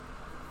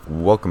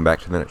Welcome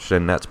back to the Next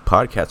Gen Nats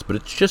podcast, but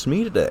it's just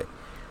me today.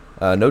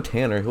 No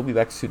Tanner, he'll be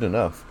back soon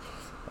enough.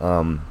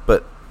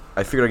 But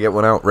I figured I'd get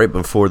one out right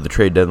before the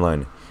trade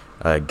deadline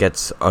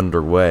gets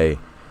underway,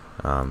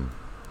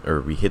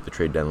 or we hit the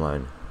trade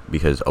deadline,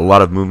 because a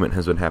lot of movement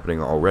has been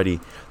happening already.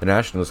 The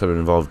Nationals have been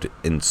involved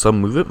in some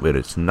movement, but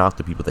it's not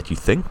the people that you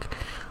think.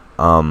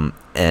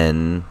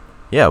 And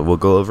yeah, we'll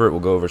go over it. We'll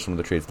go over some of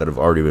the trades that have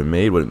already been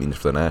made, what it means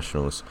for the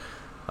Nationals.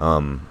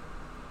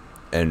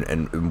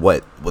 And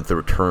what the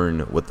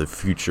return, what the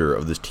future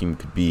of this team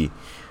could be.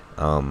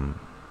 And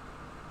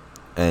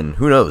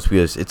who knows,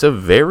 because it's a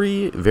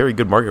very, very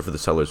good market for the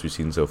sellers we've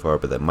seen so far,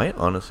 but that might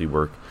honestly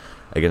work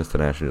against the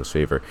Nationals'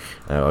 favor.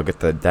 I'll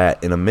get to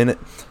that in a minute,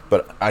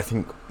 but I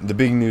think the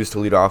big news to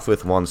lead off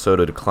with, Juan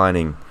Soto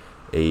declining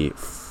a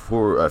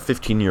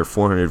 15-year,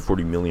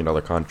 $440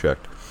 million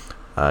contract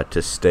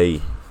to stay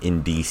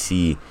in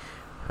D.C.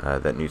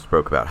 That news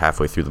broke about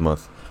halfway through the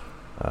month.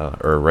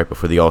 Or right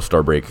before the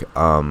All-Star break.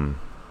 And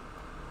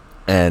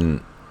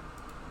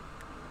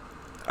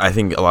I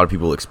think a lot of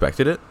people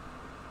expected it.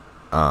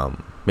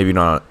 Maybe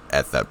not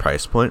at that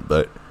price point,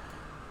 but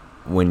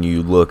when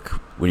you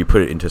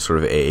put it into sort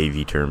of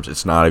AAV terms,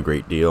 it's not a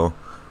great deal.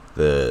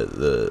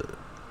 The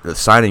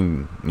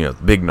signing, the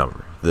big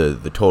number,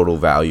 the total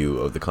value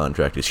of the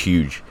contract is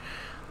huge.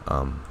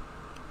 But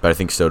I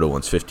think Soto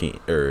wants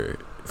 15 or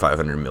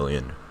 500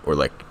 million, or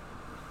like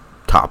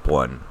top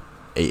 1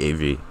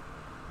 AAV.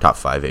 Top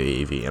 5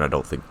 AAV, and I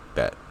don't think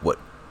that what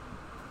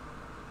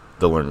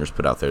the Lerners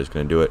put out there is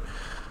going to do it.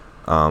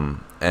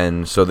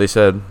 And so they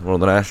said, the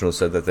Nationals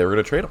said that they were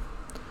going to trade him.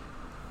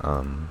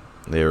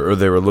 They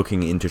were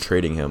looking into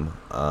trading him,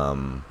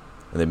 and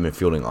they've been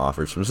fielding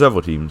offers from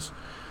several teams.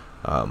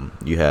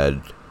 You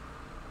had,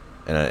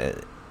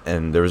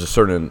 and there was a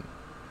certain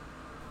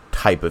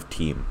type of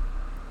team,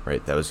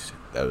 right, that was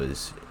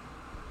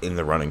in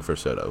the running for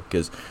Soto,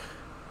 because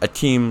a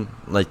team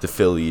like the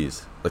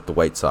Phillies, like the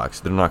White Sox,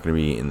 they're not going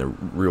to be in the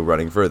real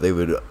running for it.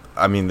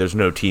 There's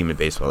no team in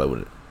baseball that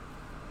would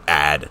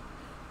add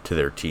to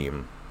their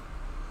team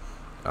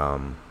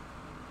that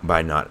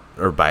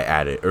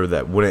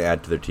wouldn't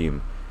add to their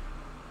team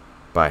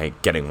by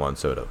getting Juan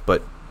Soto.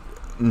 But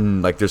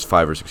there's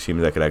 5 or 6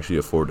 teams that could actually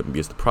afford him,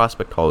 because the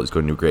prospect haul is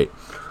going to do great.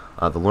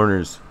 The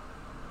Lerners,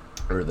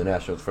 or the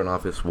Nationals front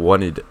office,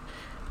 wanted,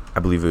 I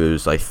believe it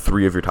was like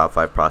 3 of your top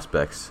 5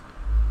 prospects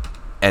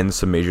and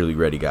some major league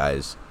ready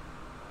guys.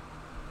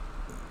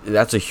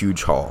 That's a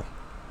huge haul,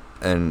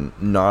 and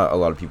not a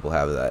lot of people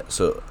have that.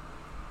 So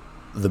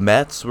the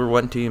Mets were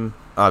one team.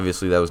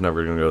 Obviously, that was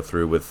never going to go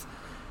through with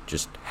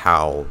just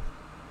how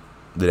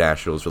the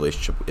Nationals'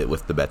 relationship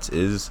with the Mets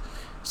is.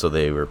 So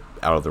they were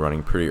out of the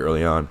running pretty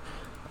early on.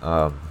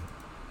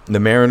 The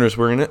Mariners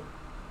were in it.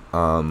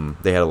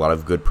 They had a lot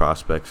of good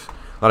prospects,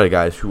 a lot of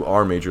guys who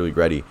are major league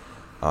ready,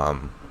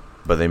 but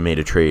they made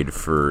a trade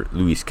for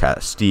Luis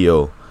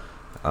Castillo,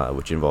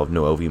 which involved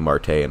Noelvi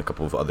Marte and a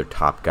couple of other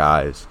top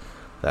guys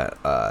that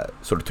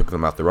sort of took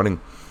them out the running.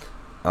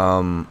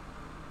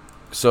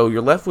 So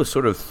you're left with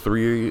sort of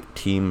 3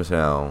 teams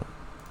now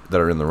that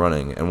are in the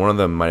running, and one of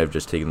them might have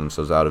just taken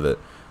themselves out of it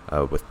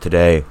with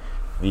today.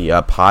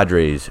 The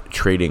Padres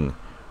trading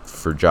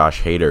for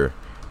Josh Hader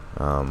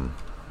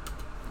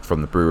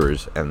from the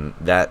Brewers, and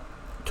that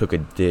took a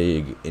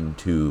dig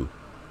into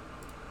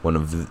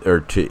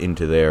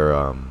into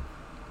their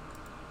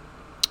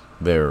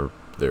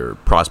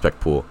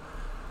prospect pool.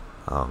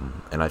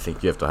 And I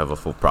think you have to have a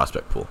full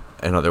prospect pool,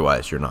 and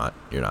otherwise you're not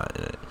in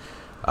it.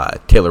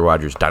 Taylor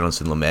Rogers,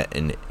 Dinelson Lamet,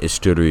 and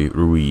Esteury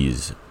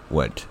Ruiz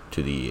went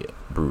to the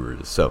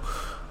Brewers. So,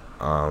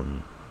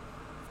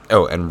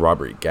 and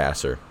Robert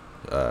Gasser,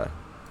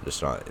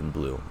 just not in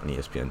blue on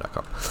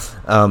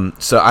ESPN.com.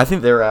 So I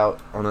think they're out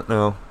on it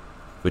now,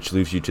 which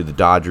leaves you to the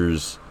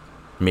Dodgers,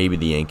 maybe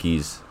the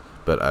Yankees,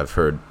 but I've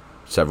heard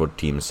several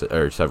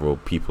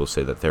people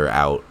say that they're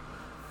out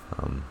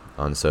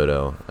on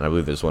Soto, and I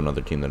believe there's one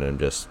other team that I'm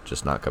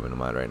just not coming to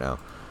mind right now.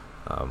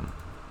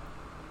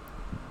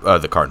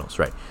 The Cardinals,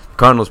 right? The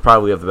Cardinals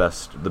probably have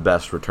the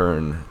best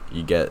return.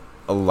 You get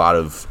a lot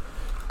of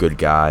good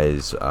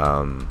guys. Just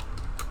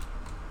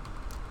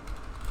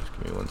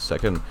give me one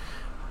second.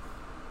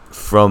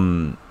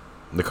 From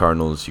the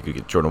Cardinals, you could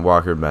get Jordan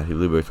Walker, Matthew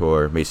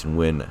Liberatore, Mason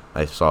Wynn.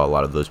 I saw a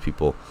lot of those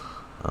people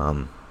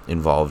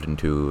involved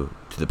into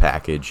the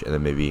package, and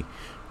then maybe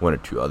 1 or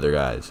 2 other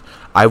guys.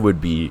 It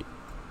would be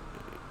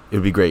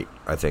great,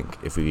 I think,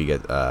 if we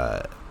could get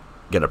a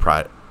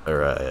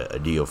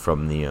deal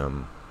from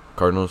the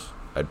Cardinals.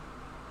 I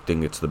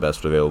think it's the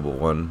best available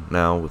one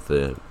now, with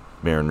the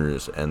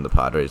Mariners and the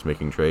Padres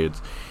making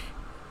trades.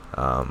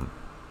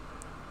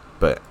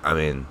 But I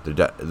mean,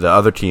 the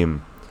other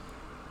team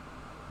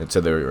that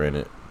said they were in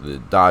it, the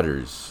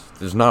Dodgers,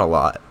 there's not a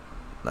lot.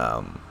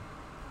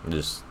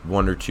 Just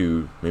 1 or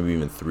 2, maybe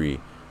even 3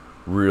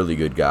 really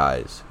good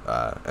guys.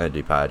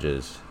 Andy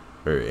Pages,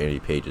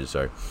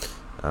 sorry.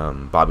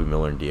 Bobby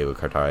Miller and Diego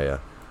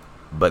Cartaya.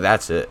 But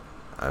that's it.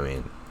 I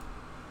mean,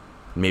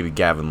 maybe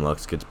Gavin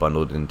Lux gets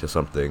bundled into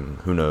something.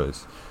 Who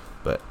knows?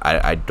 But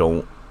I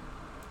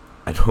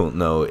I don't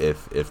know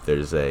if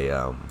there's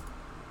a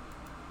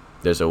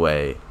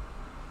way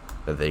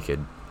that they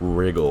could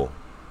wriggle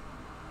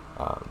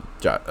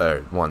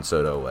Juan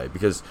Soto away,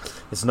 because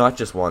it's not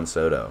just Juan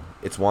Soto.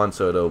 It's Juan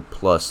Soto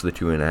plus the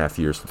 2.5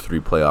 years, the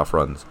 3 playoff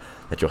runs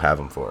that you'll have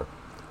him for.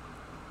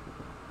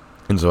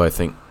 And so I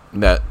think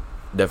that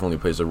definitely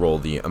plays a role,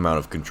 the amount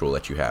of control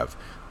that you have.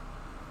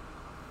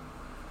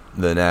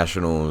 The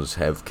Nationals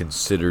have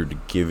considered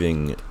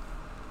giving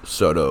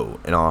Soto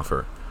an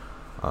offer.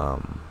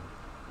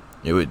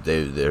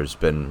 There's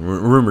been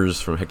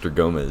rumors from Hector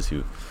Gomez,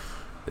 who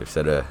they've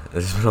said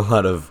there's been a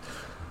lot of,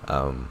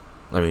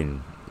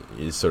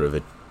 it's sort of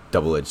a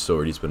double-edged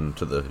sword. He's been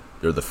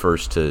the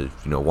first to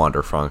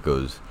Wander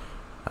Franco's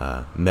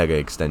mega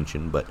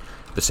extension, but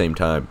at the same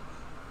time,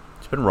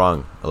 he's been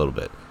wrong a little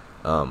bit.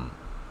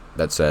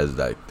 That says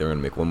that they're going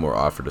to make one more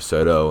offer to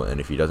Soto, and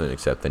if he doesn't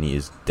accept, then he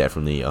is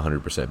definitely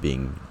 100%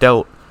 being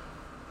dealt.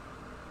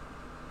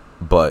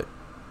 But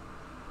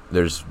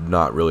there's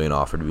not really an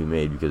offer to be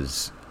made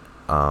because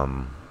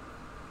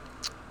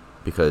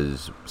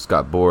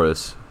Scott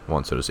Boras,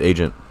 Juan Soto's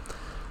agent,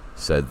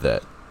 said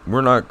that we're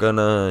not going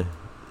to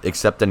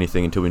accept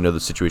anything until we know the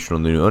situation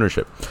on the new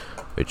ownership,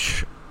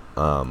 which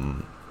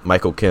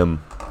Michael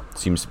Kim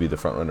seems to be the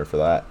front runner for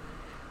that.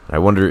 I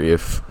wonder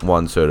if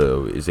Juan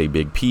Soto is a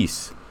big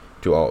piece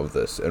to all of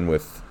this, and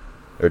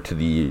to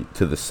the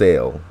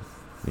sale.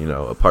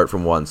 Apart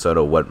from Juan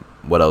Soto,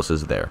 what else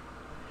is there?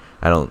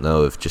 I don't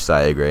know if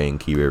Josiah Gray and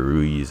Keibert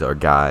Ruiz are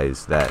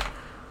guys that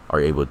are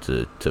able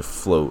to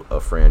float a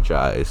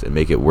franchise and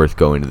make it worth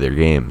going to their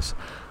games.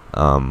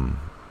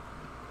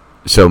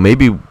 So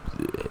maybe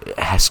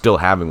still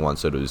having Juan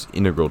Soto is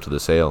integral to the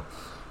sale.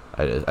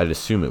 I'd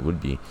assume it would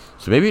be.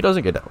 So maybe he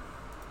doesn't get out.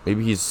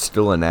 Maybe he's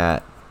still a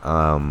Nat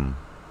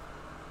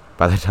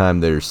by the time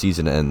their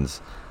season ends.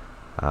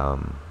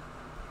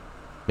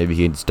 Maybe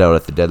he gets dealt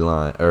at the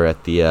deadline or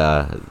at the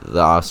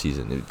off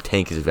season. It would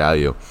tank his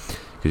value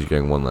because you're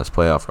getting one less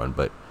playoff run.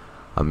 But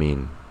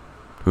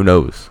who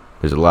knows?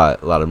 There's a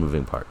lot of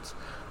moving parts.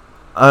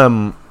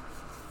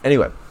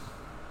 Anyway,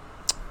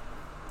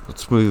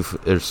 let's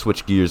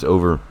switch gears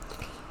over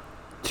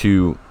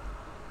to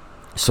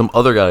some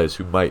other guys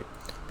who might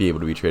be able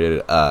to be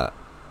traded. Ehire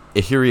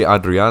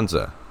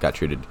Adrianza got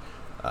traded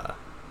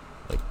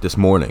this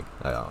morning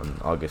on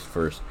August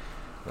 1st.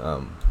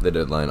 The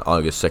deadline,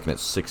 August 2nd at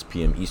 6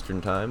 p.m.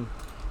 Eastern Time.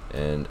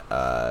 And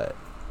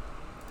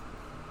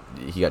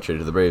he got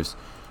traded to the Braves.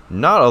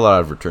 Not a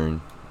lot of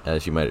return,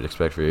 as you might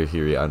expect for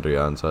Ehire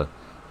Adrianza.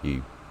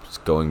 He's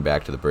going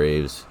back to the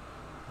Braves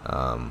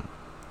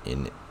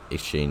in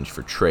exchange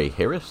for Trey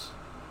Harris.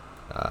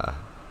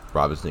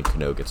 Robinson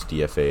Cano gets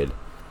DFA'd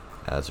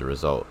as a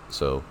result.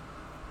 So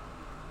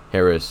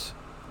Harris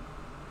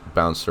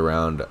bounced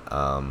around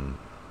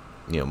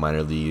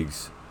minor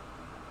leagues,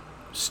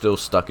 still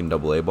stuck in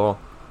Double-A ball.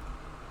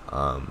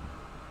 We'll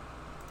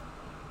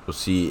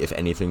see if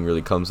anything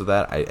really comes of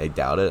that. I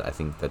doubt it. I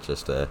think that's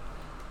just a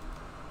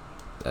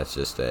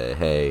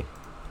hey,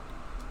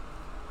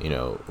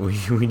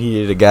 we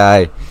needed a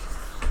guy.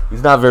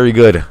 He's not very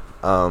good.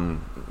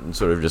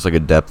 Sort of just like a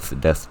depth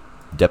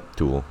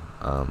tool.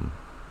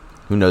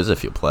 Who knows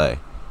if he'll play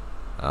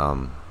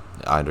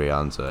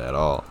Adrianza at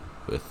all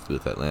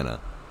with Atlanta,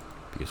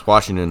 because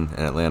Washington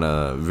and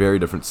Atlanta very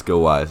different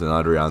skill wise, and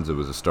Adrianza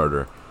was a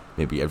starter,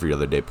 maybe every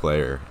other day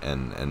player,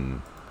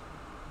 and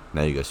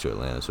now he goes to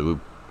Atlanta, so it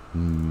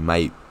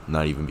might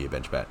not even be a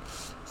bench bat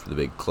for the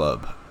big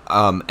club.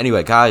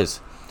 Anyway, guys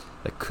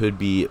that could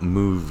be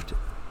moved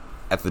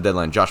at the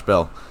deadline. Josh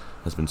Bell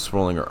has been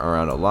swirling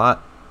around a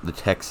lot. The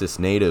Texas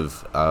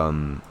native,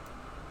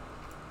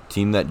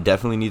 team that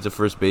definitely needs a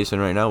first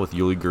baseman right now, with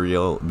Yuli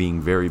Gurriel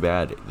being very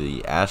bad.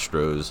 The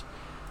Astros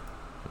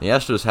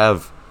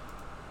have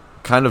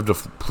kind of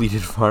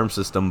depleted farm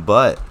system,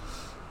 but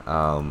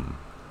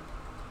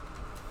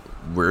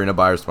we're in a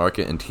buyer's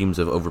market and teams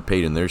have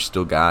overpaid, and there's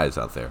still guys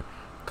out there.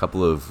 A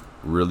couple of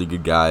really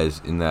good guys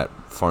in that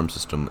farm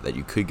system that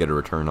you could get a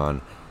return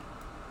on.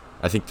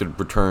 I think the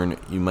return,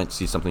 you might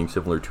see something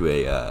similar to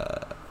a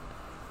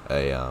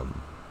Kyle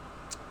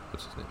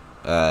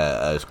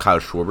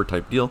Schwarber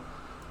type deal.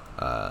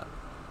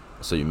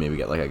 So you maybe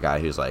get like a guy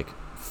who's like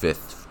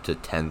 5th to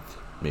 10th,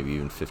 maybe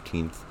even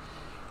 15th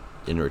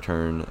in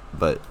return.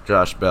 But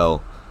Josh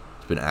Bell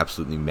has been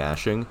absolutely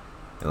mashing,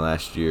 and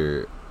last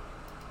year's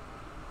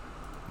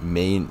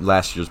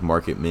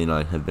market may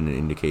not have been an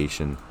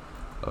indication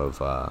of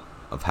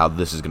how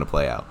this is going to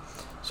play out.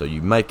 So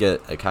you might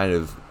get a kind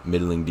of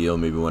middling deal,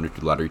 maybe 1 or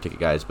 2 lottery ticket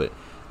guys, but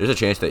there's a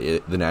chance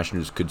that the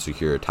Nationals could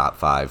secure a top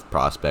 5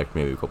 prospect,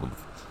 maybe a couple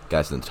of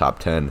guys in the top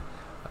 10,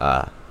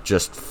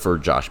 just for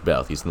Josh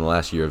Bell. He's in the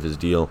last year of his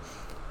deal.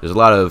 There's a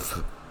lot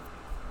of,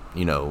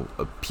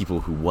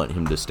 people who want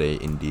him to stay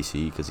in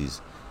D.C. because he's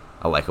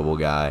a likable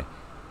guy.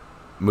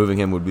 Moving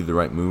him would be the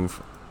right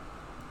move.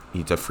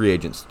 He's a free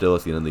agent still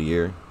at the end of the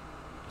year,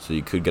 so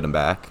you could get him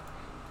back.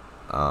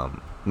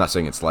 I'm not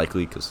saying it's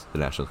likely because the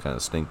Nationals kind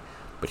of stink,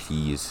 but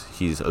he's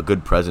a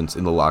good presence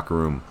in the locker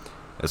room,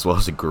 as well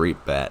as a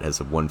great bat,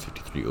 has a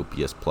 153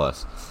 OPS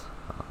plus.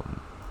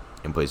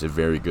 and plays a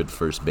very good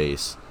first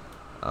base.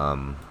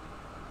 So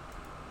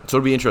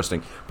it'll be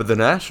interesting. But the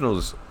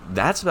Nationals,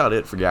 that's about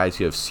it for guys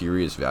who have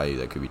serious value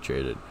that could be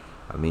traded.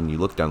 I mean, you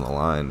look down the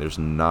line, there's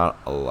not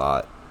a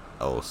lot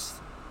else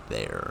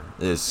there.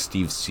 There's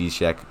Steve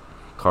Cishek,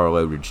 Carl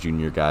Edwards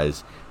Jr.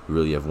 guys who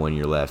really have 1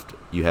 year left.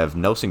 You have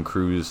Nelson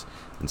Cruz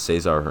and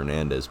Cesar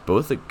Hernandez,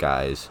 both the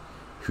guys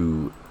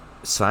who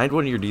signed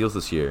 1 year deals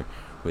this year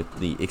with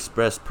the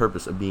express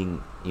purpose of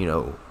being,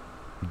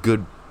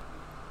 good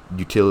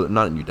utility,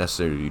 not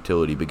necessarily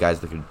utility, but guys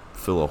that could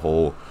fill a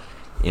hole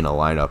in a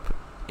lineup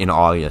in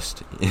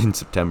August, in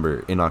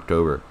September, in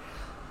October.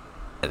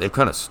 And they've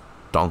kind of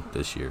stunk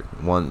this year.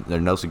 They're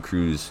Nelson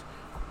Cruz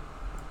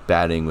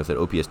batting with an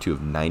OPS 2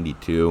 of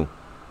 92,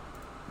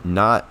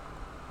 not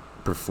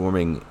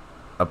performing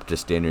up to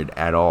standard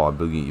at all. I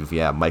believe,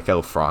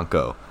 Maikel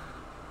Franco,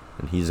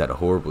 and he's had a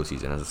horrible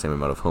season, has the same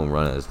amount of home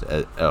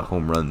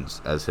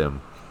runs as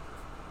him.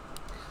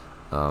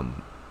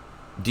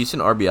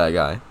 Decent RBI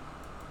guy,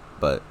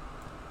 but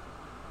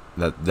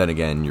then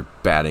again, you're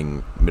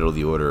batting middle of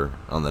the order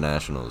on the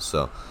Nationals,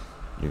 so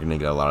you're going to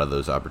get a lot of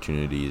those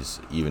opportunities,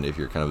 even if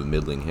you're kind of a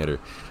middling hitter.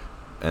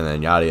 And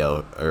then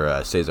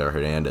Cesar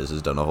Hernandez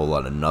has done a whole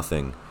lot of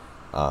nothing,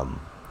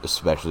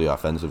 especially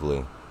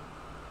offensively.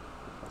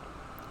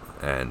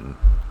 And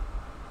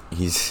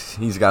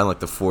he's gotten like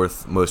the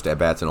 4th most at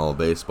bats in all of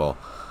baseball,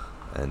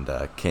 and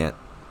can't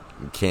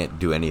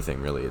do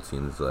anything really. It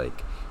seems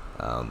like,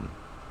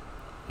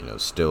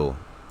 still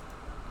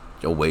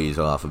a ways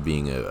off of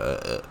being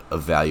a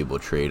valuable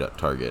trade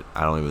target.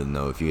 I don't even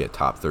know if you get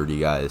top 30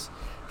 guys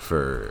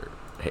for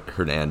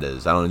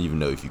Hernandez. I don't even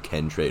know if you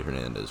can trade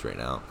Hernandez right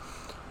now.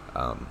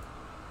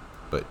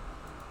 But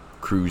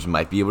Cruz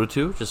might be able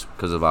to, just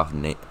because of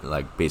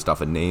based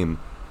off a name.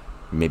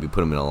 Maybe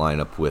put him in a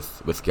lineup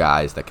with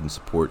guys that can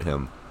support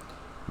him.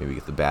 Maybe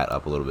get the bat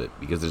up a little bit,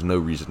 because there's no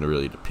reason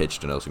to pitch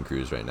to Nelson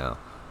Cruz right now.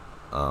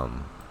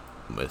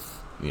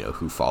 With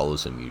who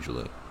follows him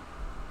usually.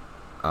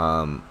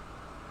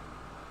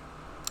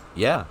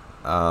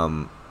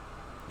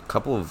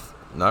 Couple of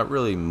not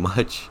really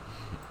much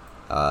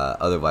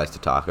otherwise to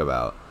talk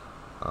about.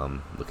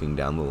 Looking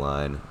down the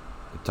line,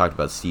 we talked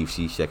about Steve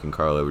Cishek and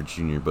Carl Edwards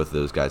Jr. Both of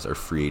those guys are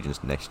free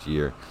agents next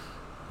year,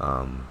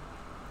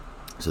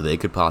 so they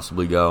could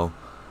possibly go.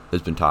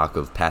 There's been talk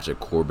of Patrick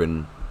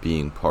Corbin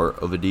being part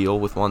of a deal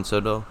with Juan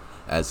Soto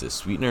as a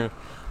sweetener.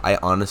 I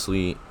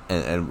honestly,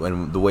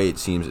 and the way it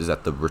seems is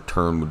that the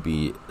return would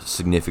be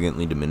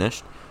significantly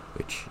diminished,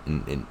 which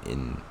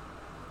in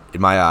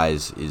my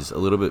eyes is a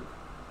little bit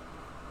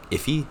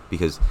iffy,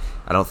 because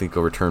I don't think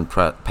a return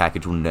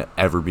package will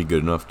ever be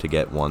good enough to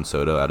get Juan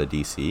Soto out of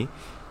DC,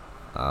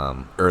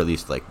 or at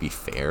least be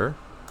fair,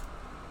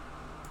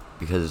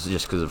 because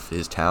of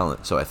his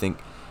talent. So I think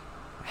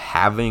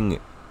having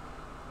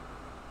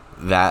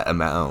that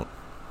amount,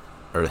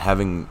 or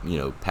having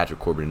Patrick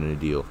Corbin in a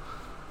deal,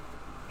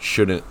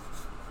 shouldn't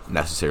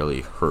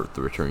necessarily hurt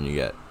the return you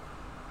get.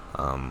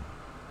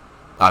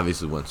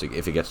 Obviously,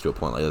 if it gets to a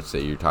point, let's say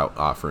you're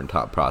offering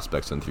top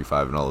prospects in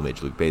 3-5 in all of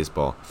Major League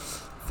Baseball,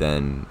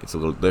 then it's a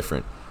little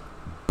different.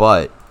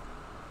 But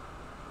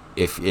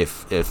if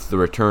the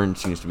return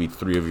seems to be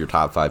 3 of your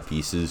top 5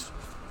 pieces,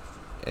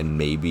 and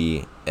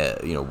maybe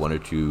 1 or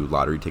 2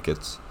 lottery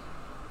tickets,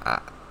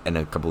 and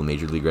a couple of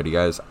Major League ready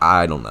guys,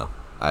 I don't know.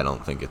 I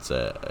don't think it's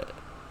a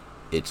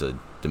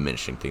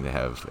diminishing thing to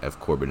have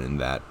Corbin in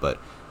that, but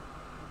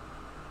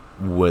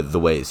with the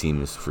way it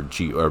seems what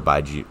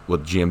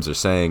GMs are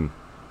saying,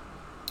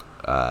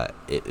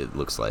 it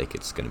looks like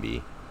it's gonna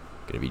be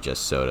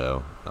just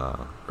Soto,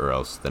 or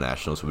else the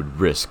Nationals would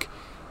risk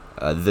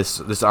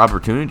this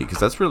opportunity, because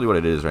that's really what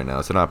it is right now.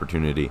 It's an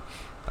opportunity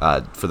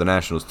for the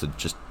Nationals to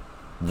just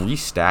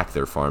restack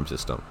their farm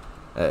system.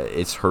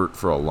 It's hurt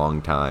for a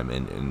long time,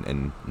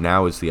 and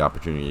now is the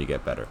opportunity to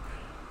get better.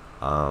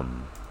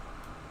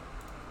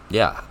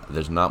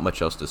 There's not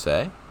much else to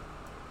say.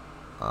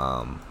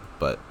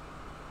 But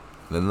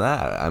than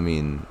that, I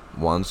mean,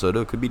 Juan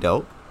Soto could be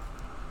dealt.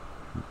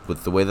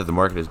 With the way that the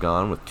market has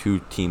gone, with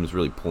 2 teams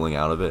really pulling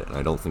out of it, and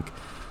I don't think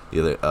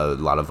a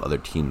lot of other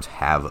teams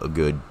have a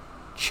good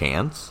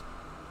chance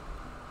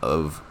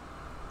of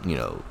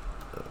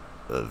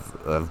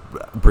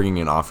bringing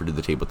an offer to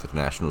the table that the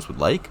Nationals would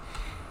like.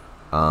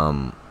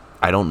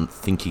 I don't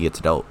think he gets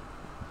dealt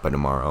by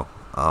tomorrow.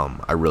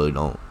 I really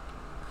don't.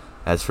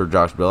 As for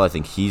Josh Bell, I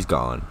think he's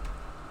gone,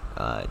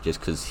 just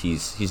because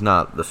he's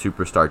not the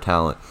superstar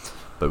talent,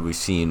 but we've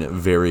seen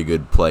very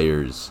good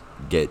players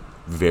get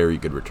very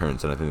good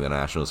returns, and I think the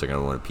Nationals are going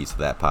to want a piece of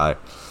that pie.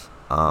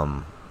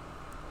 And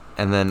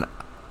then,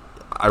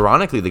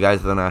 ironically, the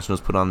guys that the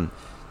Nationals put on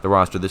the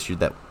roster this year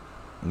that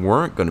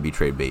weren't going to be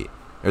trade bait,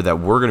 or that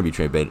were going to be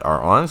trade bait,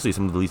 are honestly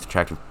some of the least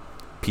attractive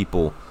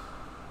people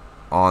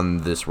on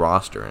this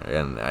roster,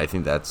 and I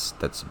think that's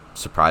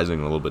surprising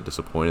and a little bit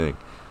disappointing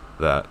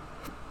that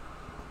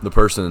the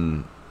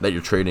person that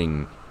you're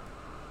trading,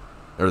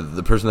 or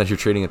the person that you're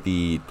trading at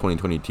the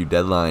 2022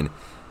 deadline,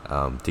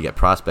 to get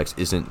prospects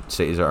isn't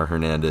Cesar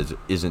Hernandez,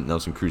 isn't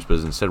Nelson Cruz, but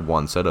is instead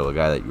Juan Soto, a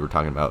guy that you were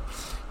talking about,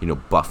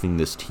 buffing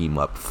this team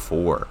up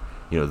for.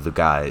 The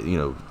guy,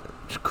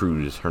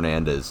 Cruz,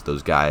 Hernandez,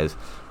 those guys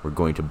were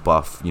going to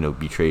buff,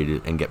 be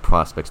traded and get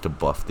prospects to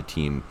buff the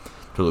team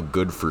to look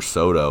good for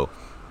Soto.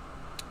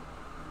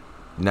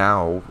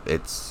 Now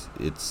it's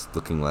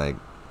looking like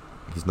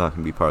he's not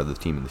going to be part of the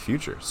team in the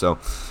future. So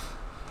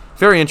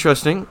very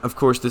interesting. Of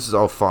course, this is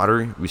all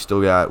fodder. We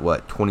still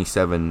got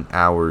 27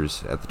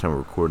 hours at the time of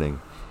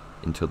recording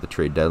until the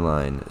trade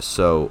deadline.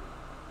 So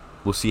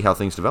we'll see how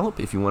things develop.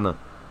 If you want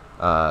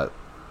to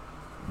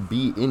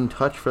be in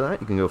touch for that,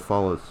 you can go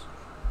follow us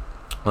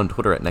on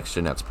Twitter at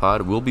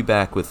NextGenNetsPod. We'll be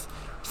back with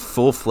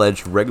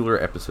full-fledged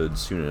regular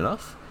episodes soon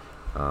enough.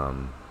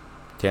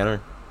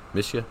 Tanner,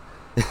 miss you.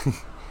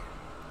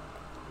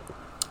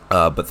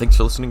 But thanks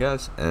for listening,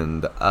 guys.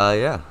 And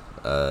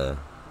wear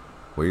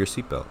your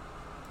seatbelt.